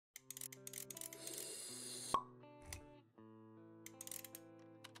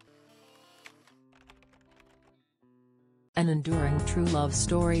An enduring true love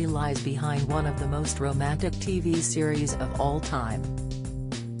story lies behind one of the most romantic TV series of all time.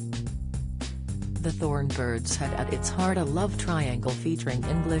 The Thorn Birds had at its heart a love triangle featuring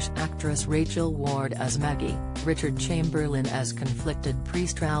English actress Rachel Ward as Maggie, Richard Chamberlain as conflicted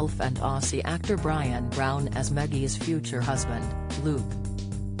priest Ralph and Aussie actor Brian Brown as Maggie's future husband, Luke.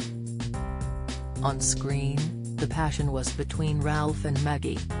 On screen, the passion was between Ralph and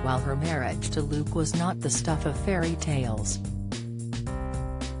Maggie, while her marriage to Luke was not the stuff of fairy tales.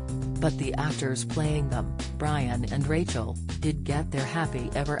 But the actors playing them, Brian and Rachel, did get their happy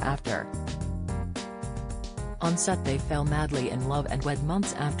ever after. On set they fell madly in love and wed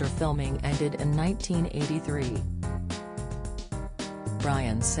months after filming ended in 1983.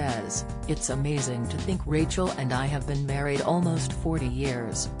 Brian says, "It's amazing to think Rachel and I have been married almost 40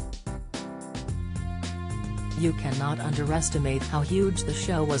 years. You cannot underestimate how huge the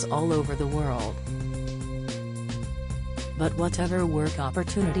show was all over the world. But whatever work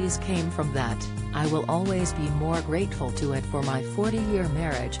opportunities came from that, I will always be more grateful to it for my 40-year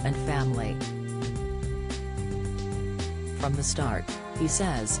marriage and family." From the start, he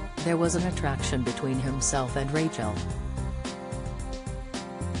says, there was an attraction between himself and Rachel.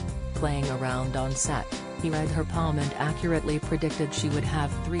 Playing around on set, he read her palm and accurately predicted she would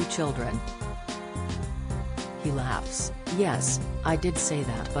have 3 children. He laughs, "Yes, I did say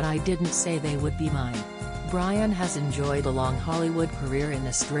that, but I didn't say they would be mine." Brian has enjoyed a long Hollywood career in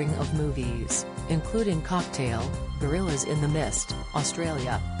a string of movies, including Cocktail, Gorillas in the Mist,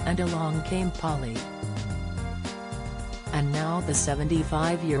 Australia, and Along Came Polly. And now the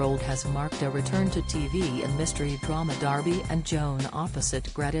 75-year-old has marked a return to TV in mystery drama Darby and Joan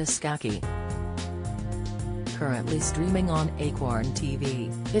opposite Greta Scacchi. Currently streaming on Acorn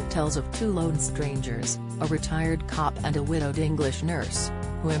TV, it tells of 2 lone strangers, a retired cop and a widowed English nurse,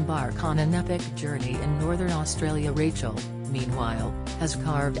 who embark on an epic journey in Northern Australia. Rachel, meanwhile, has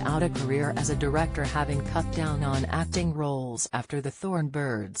carved out a career as a director, having cut down on acting roles after The Thorn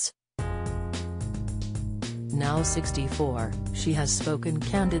Birds. Now 64, she has spoken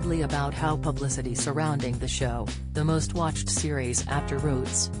candidly about how publicity surrounding the show, the most watched series after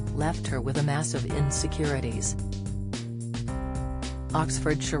Roots, left her with a mass of insecurities.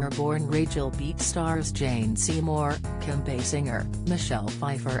 Oxfordshire-born Rachel beat stars Jane Seymour, Kim Basinger, Michelle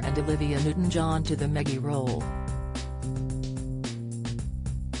Pfeiffer and Olivia Newton-John to the Maggie role.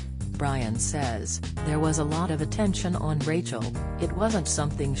 Brian says, "There was a lot of attention on Rachel, it wasn't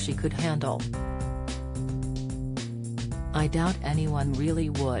something she could handle. I doubt anyone really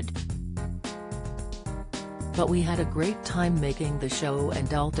would. But we had a great time making the show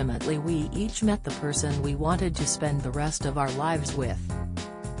and ultimately we each met the person we wanted to spend the rest of our lives with.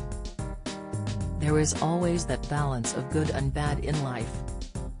 There is always that balance of good and bad in life.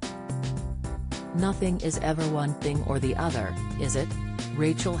 Nothing is ever one thing or the other, is it?"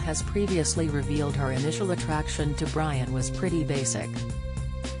 Rachel has previously revealed her initial attraction to Brian was pretty basic.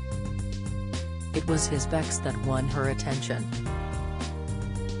 It was his pecs that won her attention.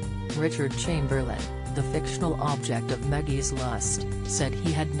 Richard Chamberlain, the fictional object of Maggie's lust, said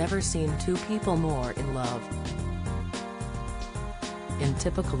he had never seen 2 people more in love. In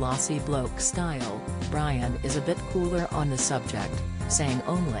typical Aussie bloke style, Brian is a bit cooler on the subject, saying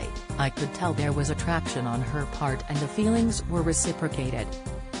only, "I could tell there was attraction on her part and the feelings were reciprocated.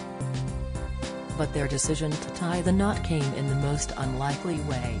 But their decision to tie the knot came in the most unlikely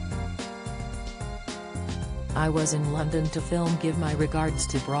way. I was in London to film Give My Regards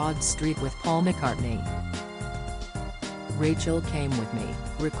to Broad Street with Paul McCartney. Rachel came with me,"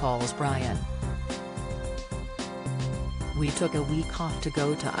 recalls Brian. "We took a week off to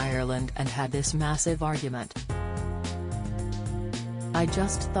go to Ireland and had this massive argument. I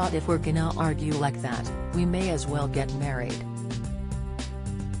just thought if we're gonna argue like that, we may as well get married."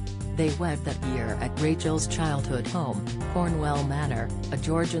 They wed that year at Rachel's childhood home, Cornwall Manor, a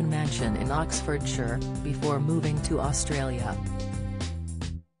Georgian mansion in Oxfordshire, before moving to Australia.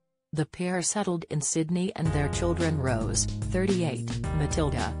 The pair settled in Sydney and their children Rose, 38,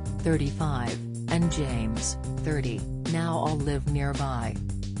 Matilda, 35, and James, 30, now all live nearby.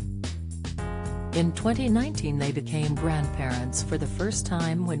 In 2019 they became grandparents for the first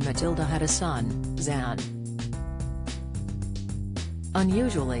time when Matilda had a son, Zan.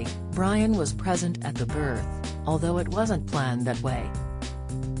 Unusually, Brian was present at the birth, although it wasn't planned that way.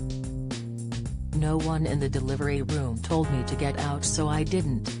 "No one in the delivery room told me to get out so I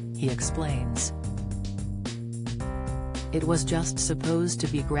didn't," he explains. "It was just supposed to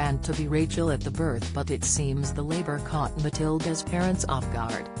be grand to be Rachel at the birth, but it seems the labor caught Matilda's parents off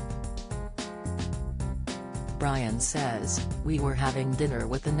guard." Brian says, "We were having dinner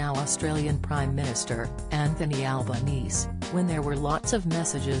with the now Australian Prime Minister, Anthony Albanese, when there were lots of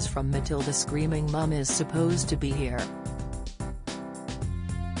messages from Matilda screaming Mum is supposed to be here.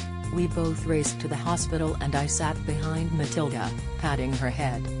 We both raced to the hospital and I sat behind Matilda, patting her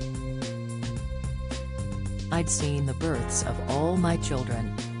head. I'd seen the births of all my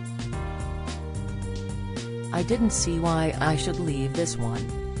children. I didn't see why I should leave this one."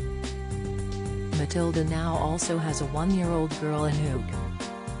 Matilda now also has a 1-year-old girl Anouk.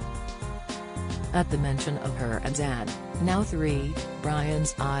 At the mention of her and Zad, now 3,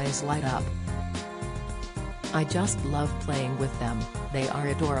 Brian's eyes light up. "I just love playing with them, they are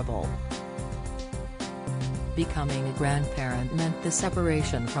adorable." Becoming a grandparent meant the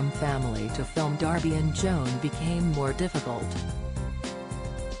separation from family to film Darby and Joan became more difficult.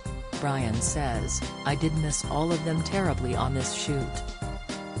 Brian says, "I did miss all of them terribly on this shoot."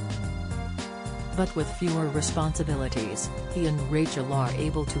 But with fewer responsibilities, he and Rachel are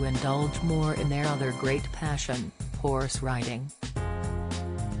able to indulge more in their other great passion, horse riding.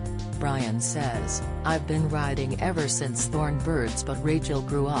 Brian says, "I've been riding ever since Thorn Birds, but Rachel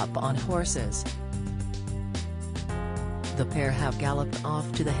grew up on horses." The pair have galloped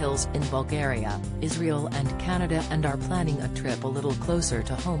off to the hills in Bulgaria, Israel and Canada and are planning a trip a little closer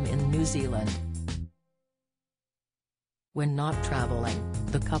to home in New Zealand. When not traveling,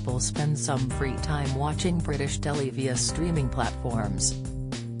 the couple spends some free time watching British telly via streaming platforms.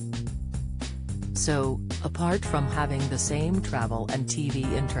 So, apart from having the same travel and TV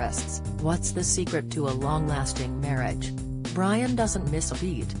interests, what's the secret to a long-lasting marriage? Brian doesn't miss a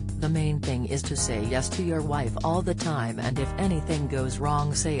beat. "The main thing is to say yes to your wife all the time, and if anything goes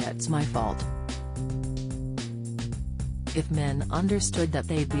wrong, say it's my fault. If men understood that,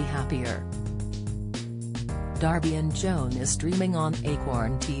 they'd be happier." Darby and Joan is streaming on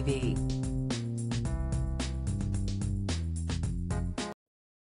Acorn TV.